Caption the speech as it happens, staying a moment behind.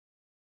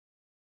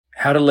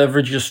How to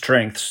leverage your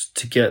strengths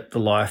to get the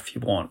life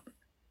you want.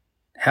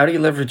 How do you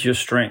leverage your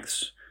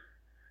strengths?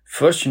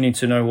 First, you need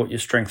to know what your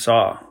strengths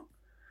are.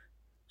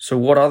 So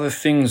what are the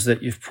things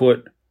that you've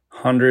put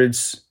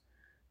hundreds,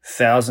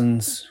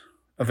 thousands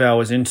of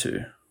hours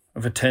into,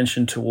 of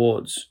attention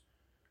towards?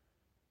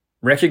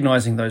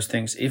 Recognizing those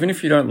things, even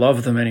if you don't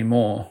love them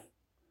anymore,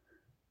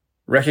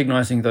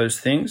 recognizing those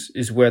things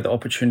is where the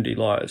opportunity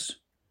lies.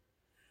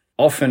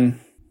 Often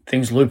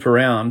things loop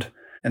around,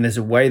 and there's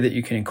a way that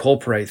you can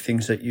incorporate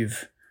things that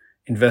you've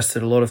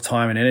invested a lot of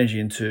time and energy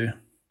into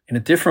in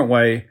a different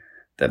way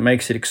that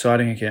makes it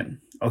exciting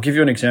again. I'll give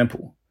you an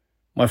example.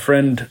 My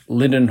friend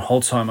Lyndon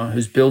Holzheimer,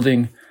 who's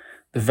building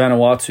the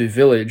Vanuatu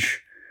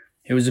village,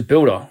 he was a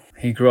builder.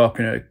 He grew up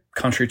in a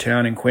country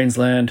town in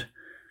Queensland.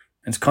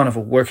 It's kind of a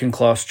working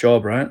class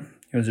job, right?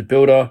 He was a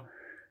builder.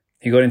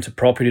 He got into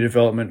property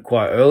development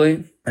quite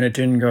early, and it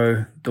didn't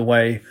go the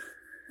way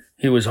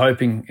he was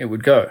hoping it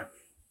would go.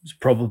 It was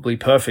probably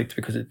perfect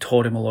because it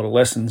taught him a lot of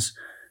lessons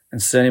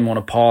and set him on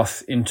a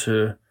path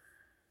into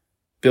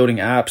building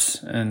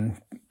apps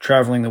and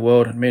traveling the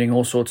world and meeting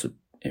all sorts of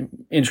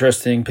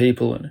interesting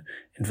people and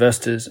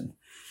investors. And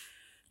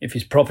if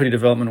his property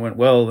development went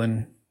well,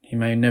 then he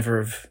may never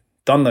have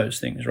done those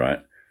things, right?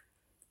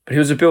 But he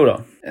was a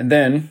builder. And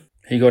then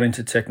he got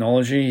into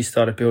technology. He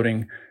started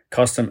building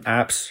custom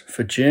apps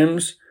for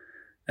gyms.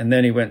 And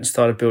then he went and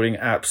started building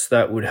apps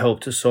that would help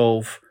to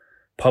solve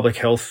public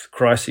health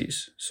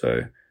crises.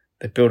 So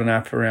they built an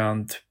app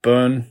around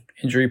burn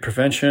injury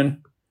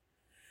prevention.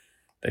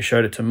 They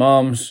showed it to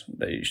mums.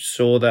 They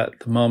saw that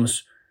the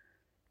mums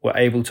were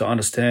able to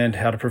understand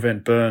how to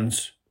prevent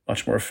burns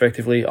much more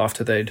effectively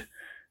after they'd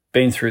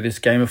been through this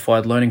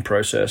gamified learning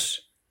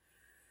process.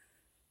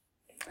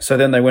 So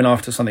then they went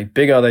after something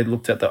bigger. They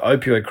looked at the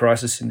opioid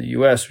crisis in the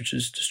US, which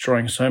is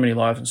destroying so many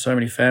lives and so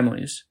many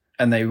families.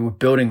 And they were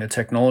building the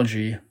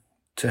technology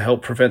to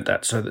help prevent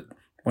that, so that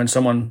when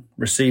someone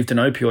received an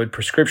opioid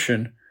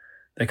prescription,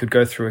 they could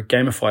go through a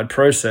gamified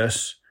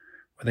process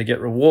where they get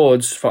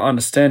rewards for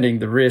understanding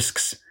the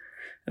risks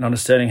and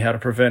understanding how to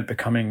prevent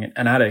becoming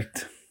an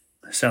addict.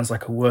 Sounds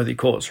like a worthy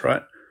cause,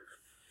 right?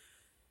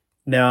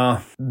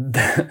 Now,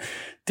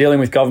 dealing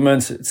with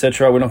governments,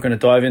 etc., we're not going to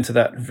dive into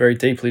that very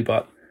deeply,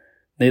 but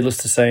needless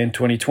to say, in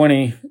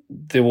 2020,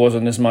 there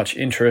wasn't as much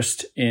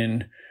interest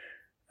in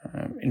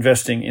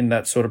investing in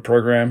that sort of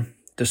program,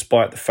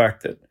 despite the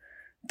fact that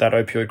that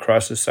opioid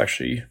crisis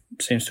actually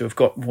seems to have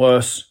gotten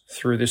worse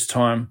through this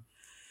time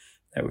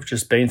that we've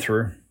just been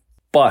through.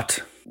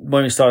 But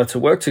when we started to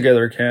work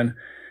together again,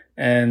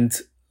 and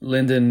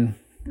Lyndon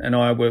and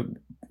I were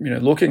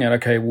looking at,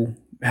 okay, well,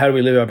 how do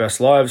we live our best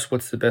lives?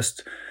 What's the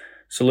best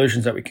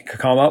solutions that we can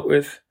come up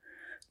with?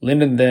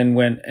 Lyndon then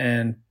went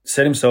and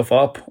set himself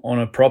up on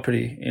a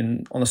property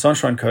on the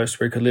Sunshine Coast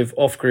where he could live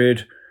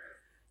off-grid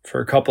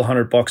for a couple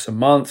 $100 a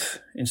month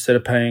instead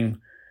of paying,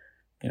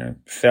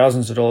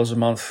 thousands of dollars a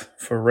month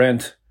for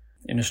rent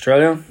in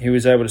Australia. He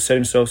was able to set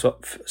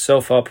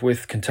himself up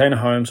with container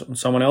homes on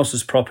someone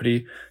else's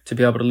property to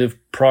be able to live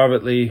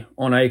privately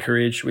on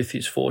acreage with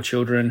his 4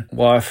 children,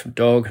 wife,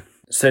 dog,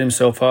 set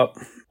himself up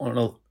on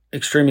an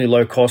extremely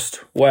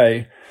low-cost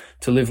way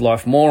to live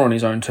life more on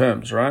his own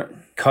terms, right?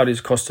 Cut his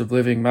cost of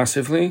living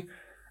massively.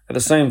 At the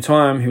same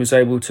time, he was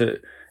able to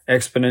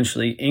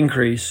exponentially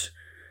increase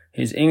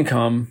his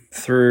income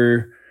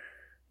through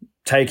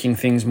taking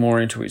things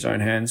more into his own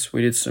hands.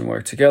 We did some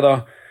work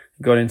together,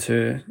 got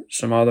into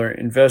some other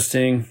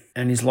investing,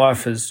 and his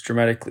life has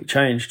dramatically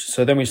changed.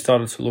 So then we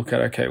started to look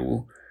at, okay,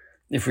 well,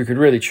 if we could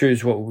really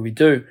choose, what would we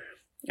do?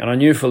 And I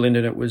knew for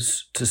Lyndon it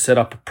was to set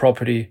up a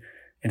property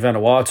in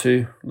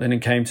Vanuatu. Lyndon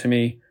came to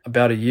me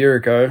about a year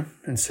ago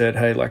and said,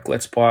 hey,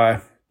 let's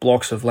buy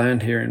blocks of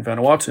land here in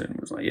Vanuatu. And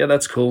I was like, yeah,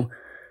 that's cool.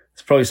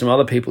 There's probably some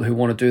other people who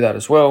want to do that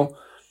as well.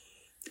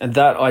 And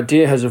that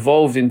idea has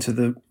evolved into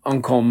the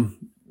Uncom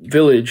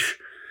village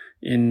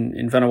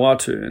in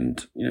Vanuatu,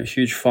 and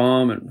huge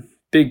farm and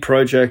big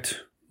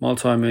project,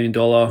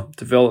 multi-million-dollar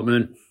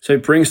development. So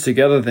it brings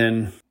together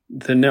then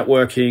the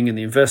networking and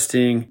the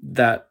investing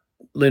that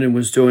Lyndon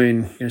was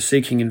doing,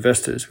 seeking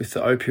investors with the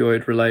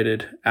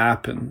opioid-related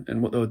app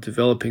and what they were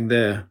developing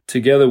there,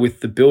 together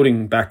with the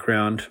building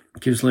background,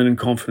 gives Lyndon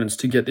confidence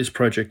to get this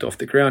project off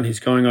the ground. He's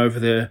going over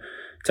there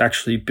to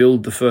actually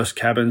build the first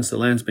cabins. The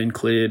land's been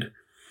cleared.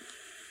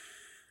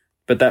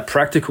 But that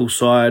practical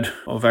side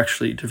of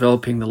actually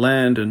developing the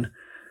land and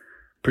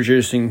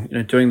producing,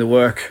 doing the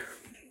work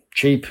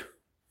cheap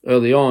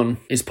early on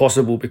is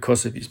possible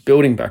because of his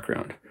building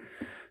background.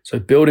 So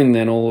building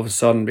then all of a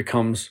sudden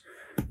becomes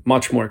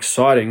much more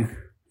exciting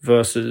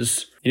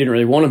versus he didn't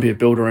really want to be a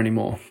builder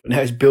anymore. But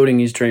now he's building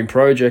his dream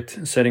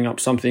project, setting up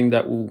something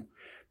that will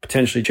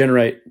potentially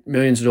generate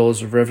millions of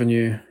dollars of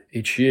revenue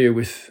each year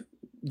with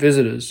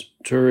visitors,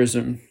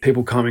 tourism,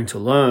 people coming to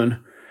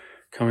learn,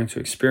 coming to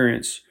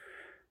experience.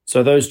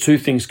 So those two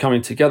things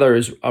coming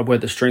together are where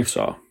the strengths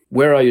are.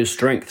 Where are your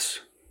strengths?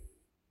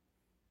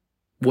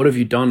 What have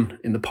you done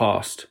in the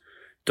past?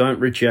 Don't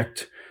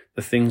reject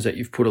the things that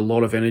you've put a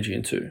lot of energy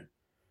into.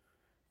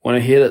 When I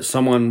hear that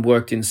someone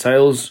worked in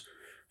sales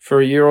for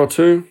a year or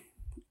two,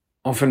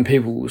 often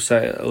people will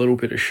say a little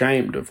bit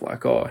ashamed of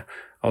like, oh,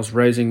 I was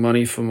raising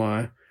money for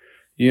my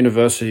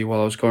university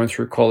while I was going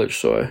through college,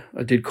 so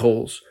I did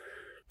calls.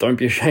 Don't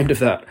be ashamed of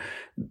that.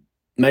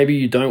 Maybe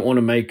you don't want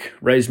to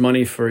raise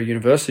money for a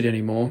university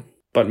anymore,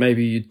 but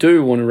maybe you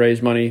do want to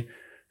raise money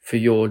for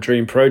your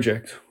dream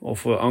project or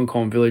for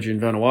Uncommon Village in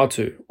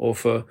Vanuatu or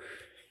for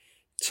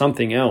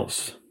something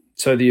else.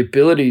 So the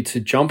ability to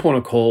jump on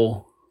a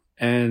call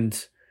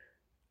and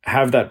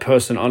have that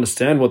person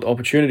understand what the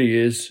opportunity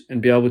is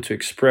and be able to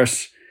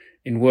express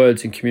in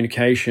words and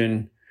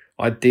communication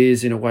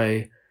ideas in a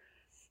way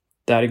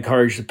that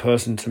encourage the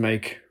person to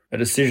make a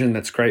decision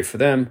that's great for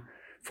them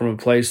from a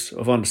place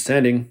of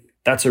understanding,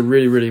 that's a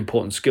really, really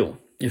important skill.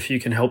 If you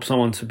can help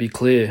someone to be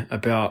clear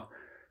about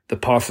the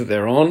path that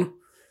they're on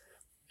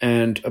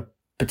and a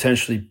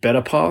potentially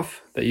better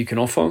path that you can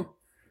offer,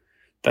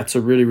 that's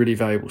a really, really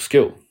valuable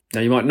skill.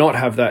 Now, you might not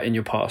have that in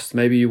your past.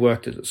 Maybe you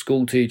worked as a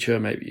school teacher,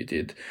 maybe you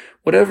did.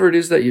 Whatever it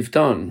is that you've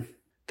done,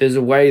 there's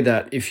a way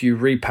that if you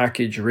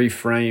repackage,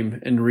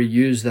 reframe, and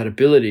reuse that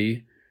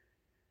ability,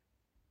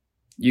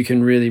 you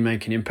can really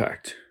make an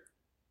impact.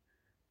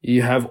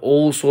 You have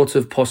all sorts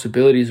of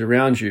possibilities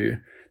around you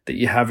that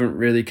you haven't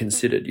really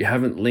considered. You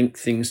haven't linked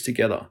things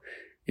together.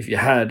 If you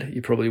had,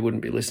 you probably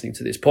wouldn't be listening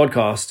to this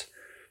podcast.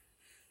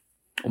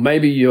 Or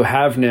maybe you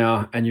have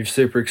now and you're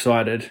super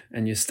excited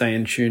and you're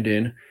staying tuned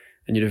in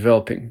and you're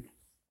developing.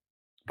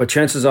 But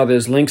chances are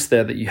there's links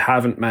there that you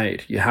haven't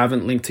made. You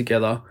haven't linked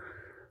together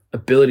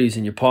abilities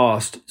in your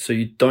past, so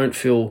you don't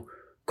feel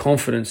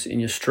confidence in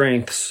your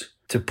strengths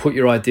to put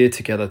your idea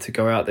together to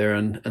go out there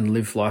and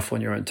live life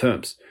on your own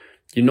terms.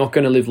 You're not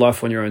going to live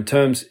life on your own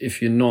terms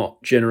if you're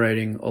not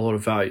generating a lot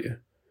of value.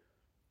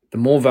 The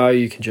more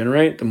value you can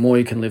generate, the more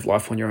you can live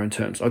life on your own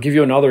terms. I'll give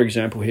you another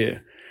example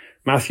here.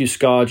 Matthew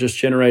Scar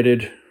just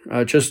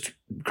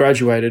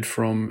graduated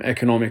from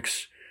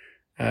economics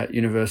at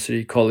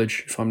University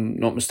College, if I'm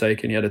not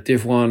mistaken. He had a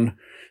Div 1,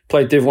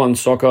 played Div 1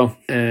 soccer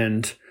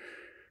and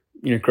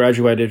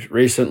graduated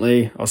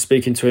recently. I was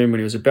speaking to him when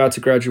he was about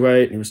to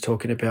graduate and he was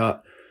talking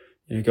about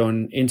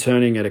going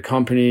interning at a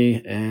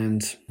company,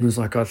 and he was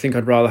like, I think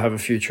I'd rather have a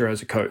future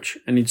as a coach.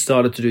 And he'd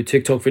started to do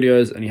TikTok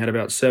videos and he had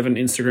about 7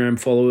 Instagram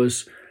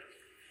followers,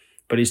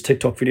 but his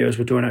TikTok videos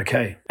were doing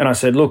okay. And I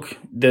said, look,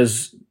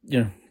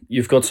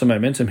 you've got some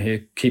momentum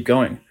here, keep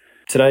going.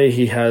 Today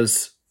he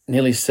has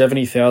nearly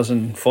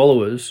 70,000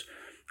 followers.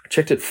 I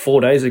checked it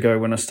 4 days ago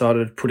when I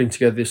started putting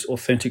together this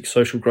authentic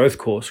social growth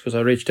course, because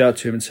I reached out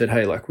to him and said,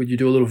 hey, would you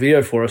do a little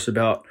video for us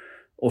about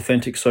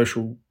authentic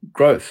social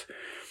growth,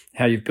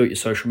 how you've built your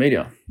social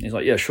media? He's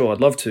like, yeah, sure, I'd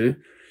love to.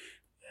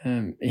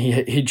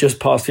 He just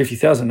passed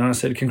 50,000. And I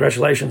said,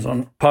 congratulations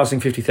on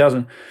passing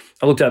 50,000.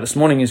 I looked at it this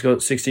morning, he's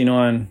got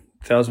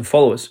 69,000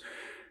 followers.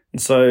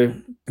 And so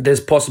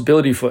there's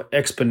possibility for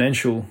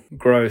exponential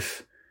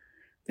growth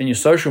in your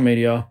social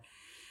media.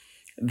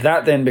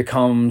 That then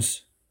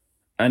becomes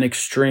an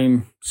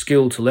extreme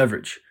skill to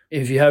leverage.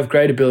 If you have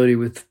great ability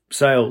with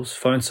sales,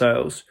 phone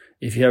sales,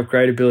 if you have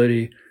great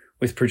ability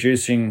with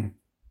producing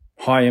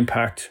high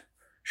impact,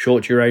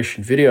 short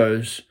duration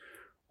videos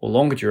or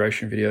longer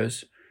duration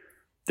videos,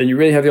 then you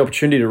really have the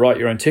opportunity to write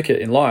your own ticket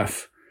in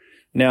life.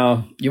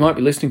 Now, you might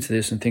be listening to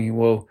this and thinking,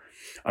 well,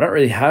 I don't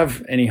really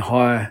have any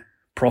high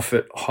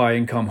profit, high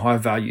income, high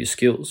value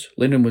skills.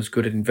 Lyndon was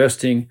good at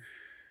investing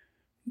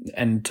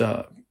and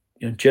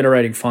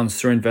generating funds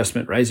through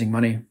investment, raising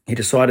money. He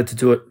decided to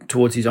do it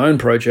towards his own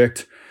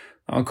project,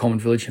 Uncommon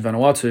Village in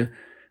Vanuatu,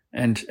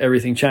 and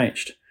everything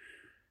changed.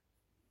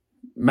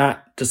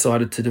 Matt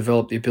decided to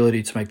develop the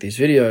ability to make these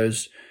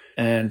videos,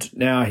 and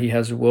now he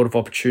has a world of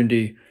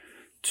opportunity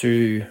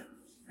to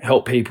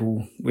help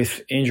people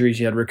with injuries.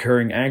 He had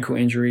recurring ankle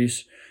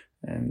injuries,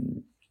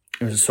 and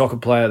he was a soccer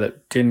player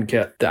that didn't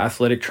get the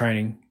athletic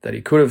training that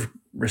he could have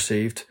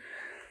received.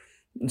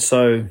 And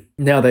so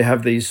now they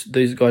have these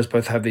guys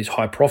both have these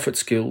high profit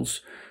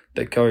skills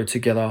that go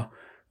together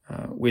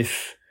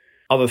with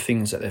other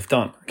things that they've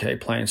done. Okay,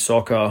 playing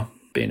soccer,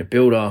 being a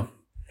builder,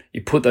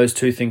 you put those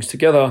two things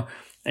together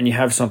and you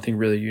have something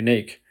really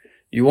unique.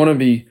 You want to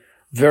be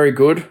very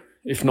good,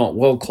 if not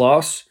world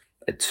class,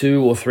 at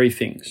 2 or 3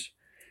 things.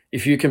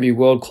 If you can be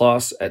world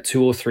class at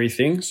 2 or 3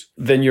 things,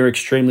 then you're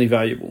extremely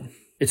valuable.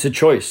 It's a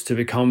choice to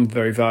become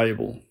very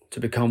valuable, to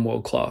become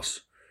world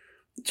class.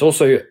 It's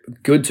also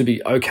good to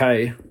be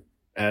okay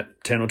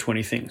at 10 or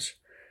 20 things.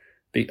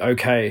 Be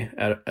okay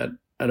at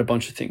a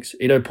bunch of things.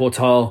 Ido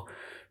Portal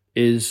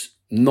is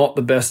not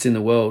the best in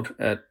the world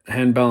at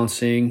hand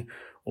balancing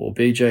or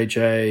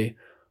BJJ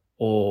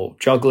or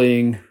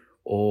juggling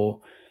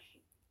or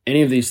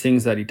any of these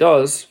things that he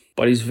does,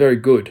 but he's very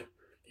good.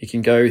 He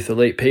can go with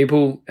elite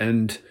people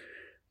and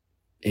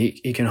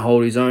he can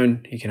hold his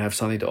own. He can have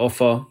something to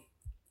offer.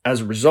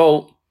 As a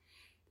result,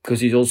 because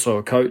he's also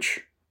a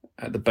coach,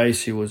 at the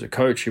base he was a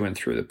coach. He went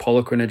through the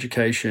Poliquin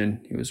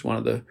education. He was one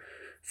of the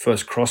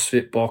first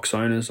CrossFit box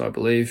owners, I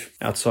believe,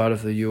 outside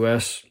of the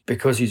US.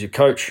 Because he's a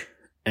coach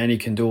and he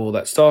can do all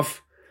that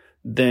stuff,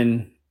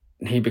 then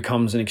he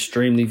becomes an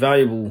extremely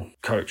valuable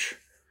coach.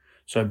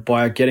 So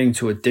by getting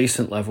to a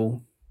decent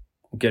level,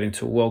 getting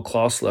to a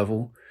world-class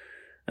level,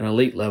 an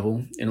elite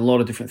level in a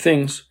lot of different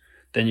things,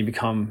 then you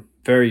become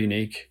very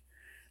unique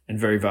and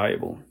very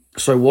valuable.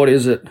 So what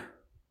is it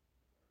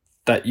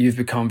that you've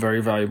become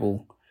very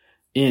valuable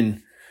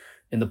in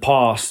the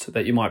past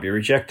that you might be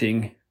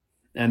rejecting?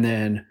 And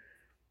then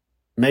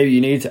maybe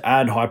you need to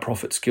add high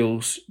profit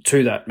skills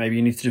to that. Maybe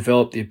you need to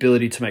develop the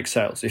ability to make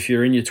sales. If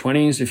you're in your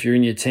 20s, if you're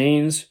in your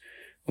teens,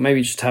 or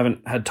maybe you just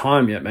haven't had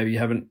time yet, maybe you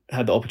haven't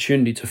had the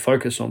opportunity to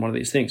focus on one of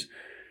these things.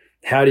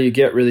 How do you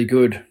get really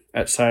good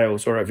at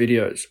sales or at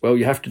videos? Well,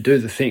 you have to do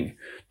the thing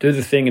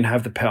and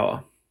have the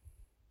power.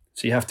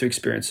 So you have to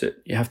experience it.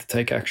 You have to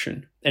take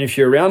action. And if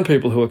you're around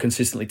people who are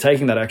consistently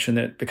taking that action,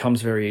 then it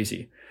becomes very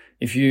easy.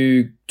 If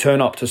you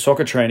turn up to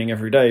soccer training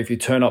every day, if you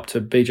turn up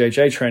to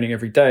BJJ training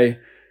every day,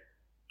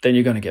 then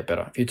you're going to get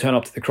better. If you turn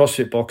up to the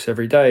CrossFit box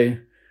every day,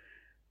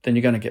 then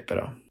you're going to get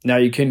better. Now,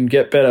 you can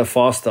get better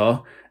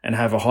faster and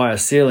have a higher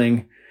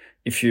ceiling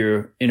if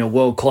you're in a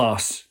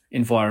world-class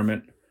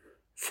environment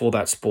for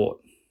that sport.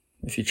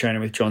 If you're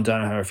training with John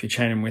Danaher, if you're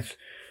training with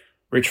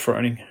Rich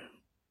Froning,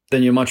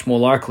 then you're much more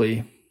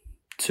likely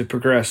to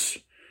progress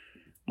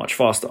much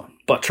faster.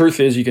 But truth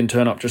is, you can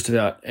turn up just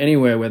about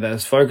anywhere where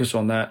there's focus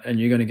on that, and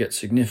you're going to get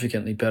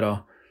significantly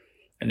better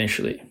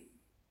initially.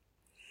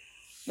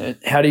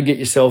 How do you get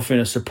yourself in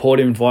a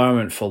supportive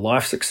environment for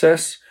life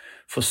success,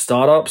 for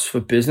startups, for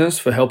business,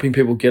 for helping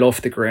people get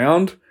off the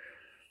ground?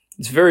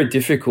 It's very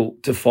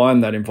difficult to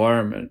find that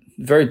environment.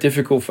 Very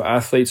difficult for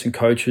athletes and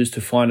coaches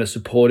to find a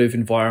supportive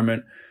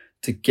environment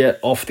to get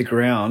off the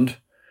ground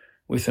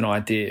with an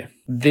idea.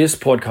 This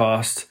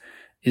podcast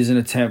is an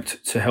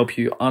attempt to help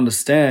you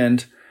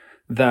understand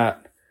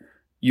that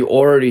you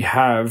already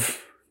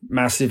have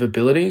massive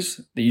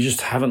abilities that you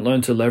just haven't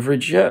learned to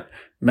leverage yet.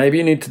 Maybe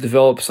you need to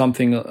develop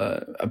something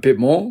a bit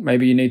more.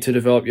 Maybe you need to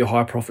develop your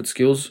high profit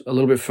skills a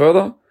little bit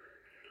further.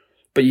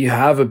 But you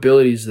have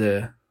abilities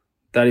there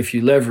that if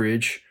you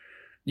leverage,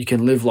 you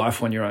can live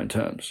life on your own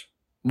terms.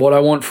 What I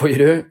want for you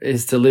to do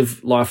is to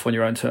live life on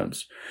your own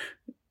terms.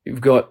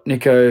 You've got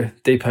Nico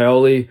Di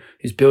Paoli,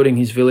 who's building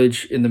his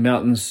village in the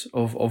mountains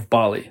of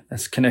Bali.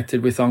 That's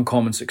connected with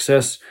Uncommon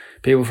Success.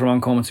 People from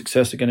Uncommon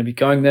Success are going to be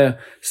going there,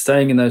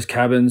 staying in those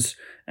cabins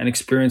and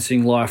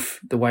experiencing life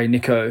the way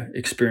Nico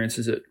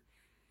experiences it.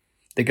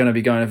 They're going to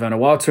be going to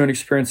Vanuatu and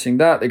experiencing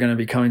that. They're going to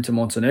be coming to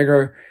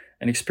Montenegro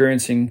and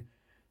experiencing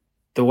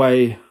the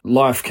way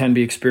life can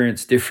be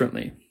experienced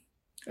differently.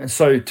 And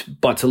so,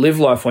 but to live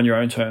life on your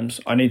own terms,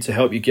 I need to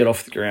help you get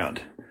off the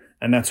ground.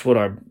 And that's what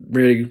I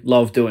really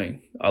love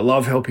doing. I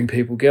love helping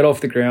people get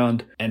off the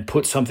ground and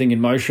put something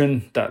in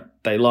motion that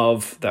they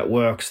love, that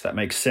works, that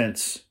makes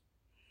sense.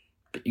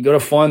 But you got to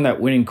find that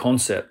winning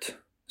concept.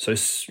 So,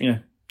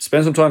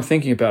 spend some time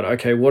thinking about,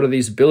 okay, what are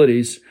these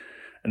abilities?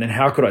 And then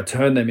how could I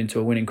turn them into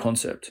a winning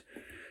concept?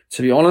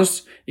 To be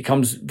honest, it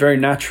comes very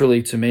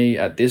naturally to me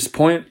at this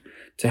point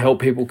to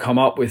help people come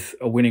up with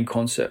a winning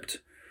concept,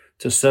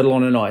 to settle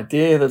on an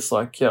idea that's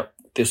like, yep,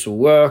 this will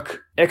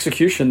work.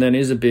 Execution then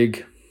is a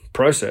big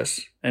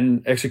process,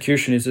 and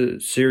execution is a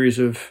series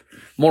of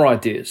more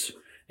ideas.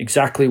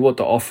 Exactly what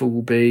the offer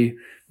will be,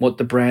 what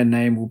the brand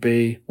name will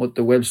be, what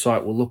the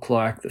website will look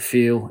like, the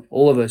feel,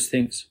 all of those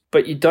things.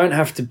 But you don't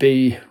have to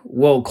be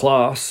world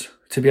class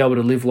to be able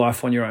to live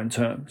life on your own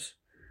terms.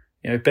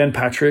 Ben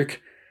Patrick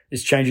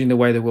is changing the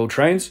way the world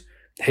trains.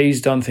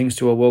 He's done things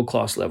to a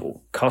world-class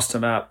level.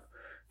 Custom app,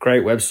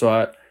 great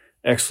website,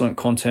 excellent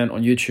content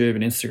on YouTube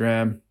and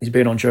Instagram. He's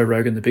been on Joe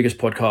Rogan, the biggest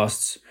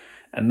podcasts,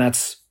 and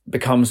that's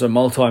becomes a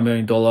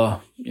multi-million-dollar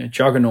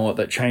juggernaut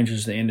that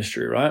changes the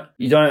industry, right?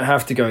 You don't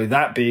have to go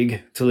that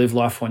big to live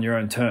life on your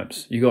own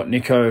terms. You got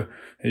Nico,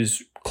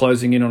 who's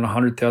closing in on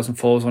 100,000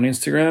 followers on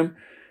Instagram,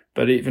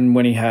 but even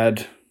when he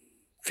had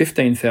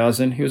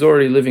 15,000, he was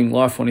already living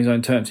life on his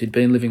own terms. He'd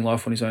been living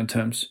life on his own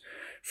terms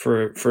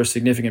for a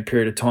significant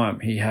period of time.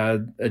 He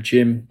had a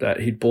gym that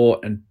he'd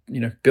bought and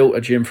built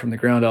a gym from the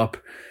ground up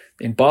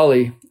in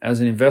Bali as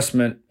an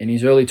investment in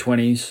his early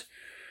 20s,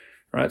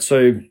 right?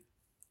 So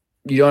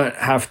you don't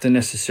have to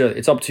necessarily,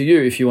 it's up to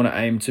you if you want to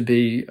aim to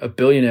be a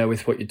billionaire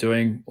with what you're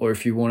doing, or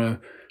if you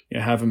want to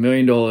have $1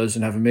 million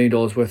and have $1 million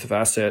worth of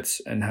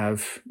assets and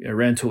have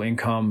rental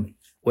income,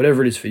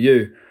 whatever it is for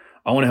you.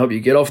 I want to help you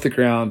get off the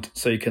ground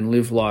so you can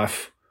live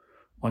life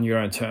on your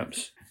own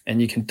terms.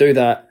 And you can do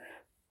that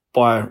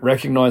by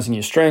recognizing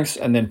your strengths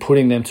and then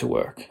putting them to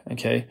work,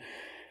 okay?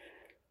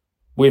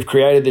 We've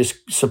created this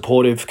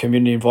supportive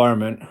community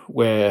environment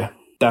where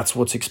that's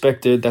what's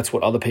expected. That's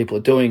what other people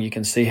are doing. You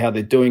can see how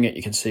they're doing it.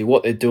 You can see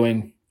what they're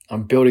doing.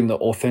 I'm building the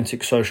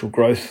Authentic Social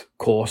Growth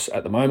course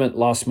at the moment.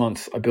 Last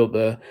month, I built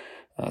the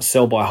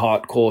Sell by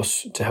Heart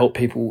course to help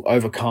people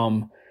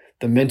overcome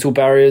the mental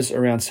barriers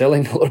around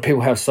selling. A lot of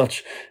people have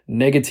such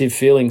negative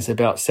feelings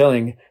about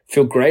selling,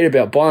 feel great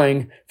about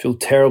buying, feel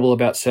terrible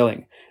about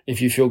selling.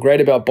 If you feel great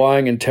about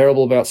buying and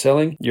terrible about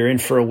selling, you're in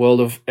for a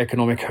world of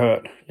economic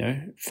hurt.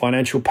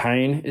 Financial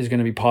pain is going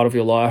to be part of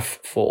your life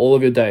for all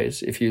of your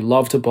days. If you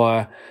love to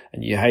buy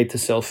and you hate to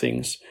sell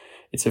things,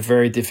 it's a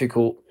very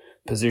difficult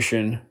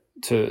position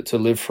to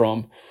live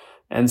from.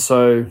 And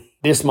so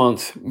this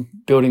month,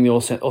 building the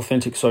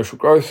Authentic Social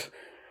Growth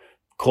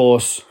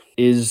course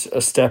is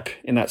a step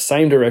in that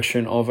same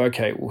direction of,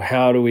 okay, well,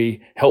 how do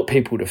we help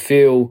people to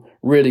feel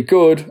really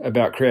good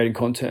about creating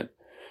content?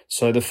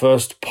 So the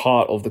first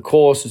part of the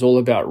course is all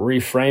about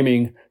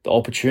reframing the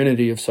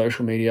opportunity of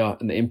social media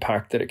and the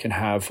impact that it can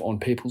have on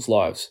people's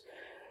lives.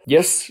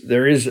 Yes,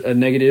 there is a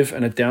negative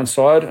and a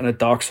downside and a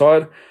dark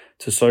side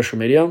to social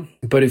media,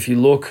 but if you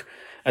look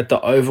at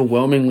the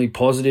overwhelmingly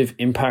positive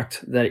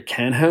impact that it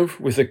can have,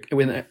 with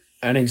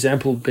an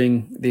example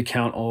being the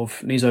account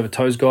of Knees Over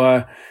Toes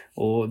Guy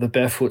or the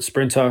Barefoot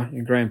Sprinter,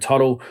 Graham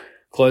Tuttle,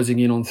 closing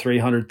in on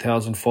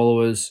 300,000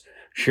 followers,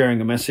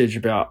 sharing a message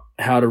about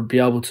how to be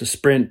able to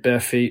sprint bare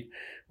feet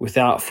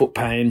without foot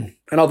pain,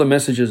 and other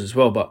messages as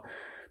well. But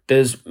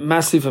there's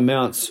massive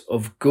amounts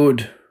of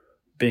good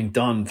being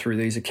done through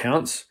these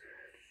accounts,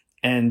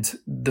 and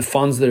the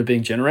funds that are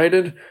being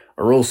generated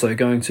are also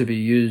going to be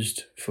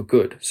used for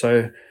good.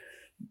 So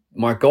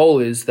my goal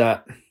is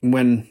that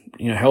when,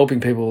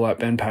 helping people like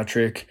Ben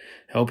Patrick,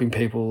 helping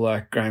people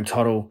like Graham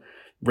Tuttle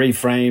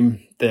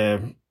reframe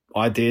their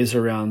ideas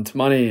around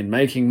money and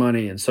making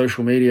money and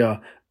social media,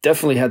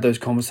 definitely had those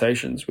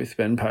conversations with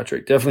Ben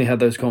Patrick, definitely had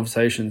those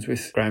conversations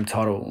with Graham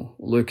Tuttle,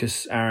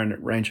 Lucas Aaron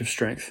at Range of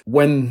Strength.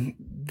 When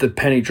the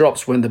penny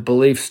drops, when the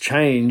beliefs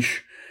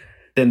change,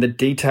 then the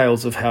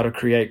details of how to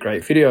create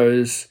great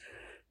videos,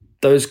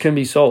 those can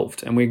be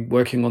solved. And we're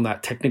working on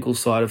that technical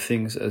side of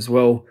things as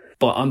well.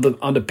 But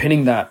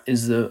underpinning that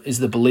is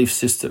the belief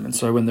system. And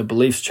so when the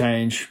beliefs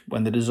change,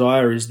 when the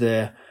desire is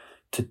there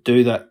to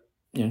do that,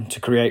 to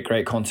create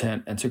great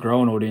content and to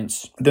grow an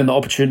audience, then the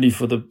opportunity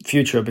for the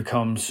future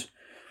becomes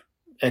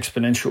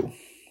exponential.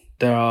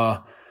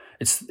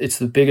 It's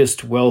the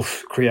biggest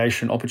wealth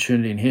creation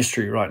opportunity in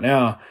history right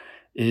now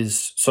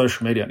is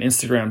social media. And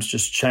Instagram's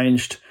just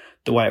changed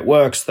the way it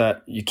works,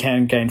 that you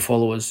can gain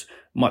followers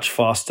much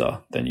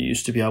faster than you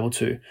used to be able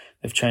to.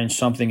 They've changed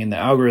something in the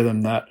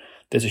algorithm that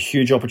there's a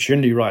huge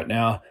opportunity right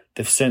now.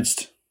 They've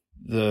sensed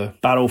the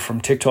battle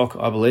from TikTok,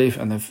 I believe,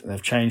 and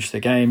they've changed the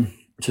game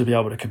to be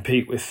able to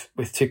compete with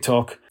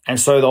TikTok. And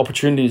so the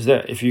opportunity is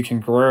there. If you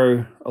can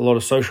grow a lot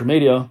of social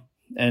media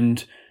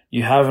and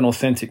you have an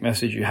authentic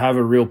message, you have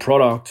a real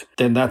product,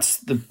 then that's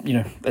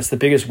the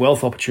biggest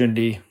wealth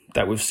opportunity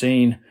that we've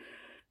seen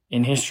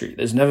in history.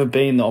 There's never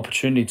been the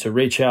opportunity to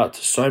reach out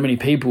to so many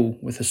people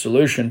with a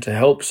solution to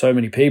help so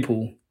many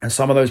people. And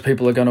some of those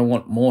people are going to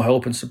want more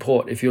help and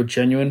support. If you're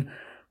genuine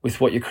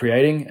with what you're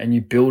creating and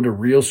you build a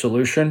real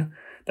solution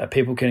that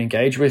people can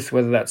engage with,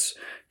 whether that's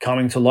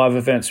coming to live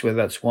events, whether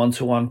that's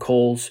one-to-one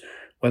calls,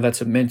 whether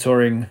that's a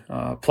mentoring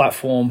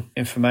platform,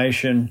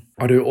 information,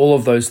 I do all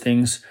of those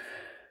things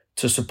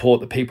to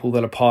support the people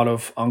that are part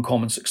of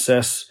Uncommon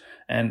Success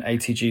and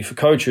ATG for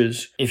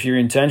Coaches. If your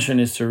intention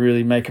is to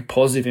really make a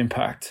positive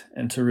impact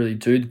and to really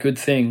do good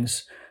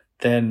things,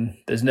 then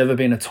there's never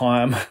been a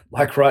time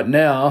like right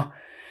now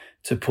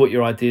to put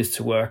your ideas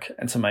to work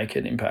and to make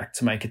an impact,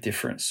 to make a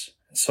difference.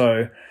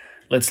 So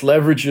let's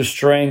leverage your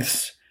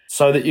strengths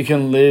so that you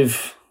can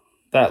live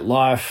that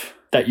life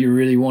that you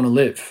really want to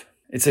live.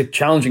 It's a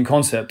challenging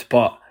concept,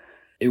 but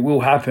it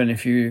will happen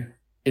if you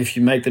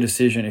make the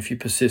decision, if you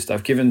persist.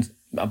 I've given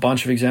a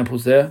bunch of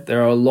examples there.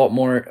 There are a lot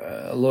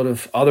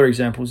of other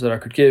examples that I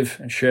could give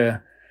and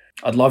share.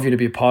 I'd love you to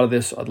be a part of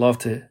this. I'd love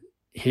to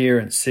hear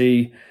and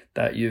see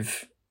that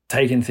you've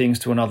taken things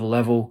to another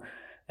level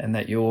and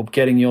that you're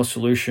getting your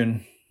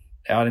solution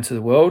out into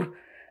the world.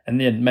 And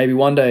then maybe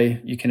one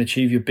day you can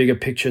achieve your bigger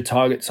picture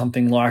target,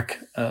 something like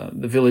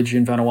the village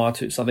in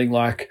Vanuatu, something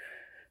like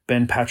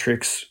Ben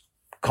Patrick's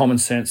Common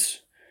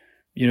Sense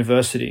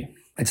University.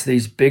 It's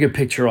these bigger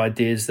picture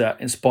ideas that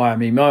inspire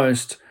me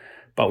most,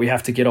 but we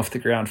have to get off the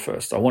ground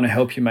first. I want to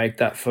help you make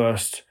that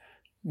first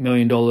 $1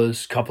 million,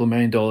 couple of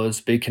 $1 million,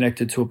 be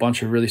connected to a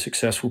bunch of really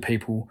successful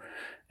people.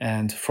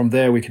 And from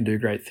there, we can do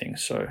great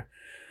things. So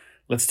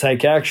let's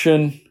take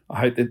action. I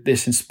hope that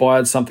this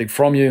inspired something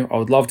from you. I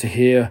would love to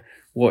hear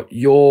what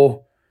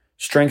your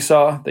strengths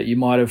are that you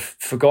might have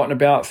forgotten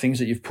about, things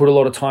that you've put a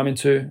lot of time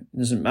into. It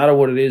doesn't matter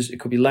what it is. It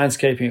could be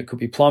landscaping, it could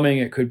be plumbing,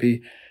 it could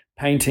be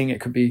painting, it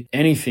could be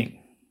anything.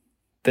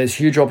 There's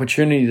huge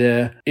opportunity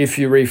there if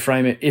you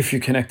reframe it, if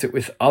you connect it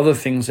with other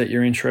things that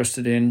you're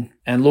interested in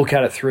and look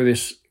at it through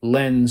this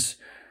lens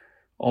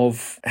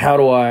of how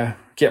do I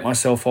get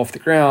myself off the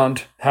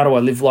ground? How do I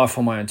live life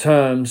on my own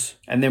terms?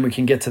 And then we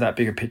can get to that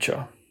bigger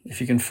picture.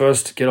 If you can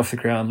first get off the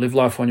ground, live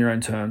life on your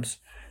own terms,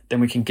 then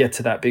we can get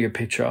to that bigger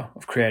picture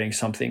of creating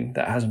something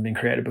that hasn't been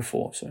created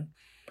before. So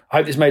I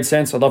hope this made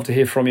sense. I'd love to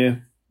hear from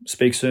you.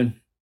 Speak soon.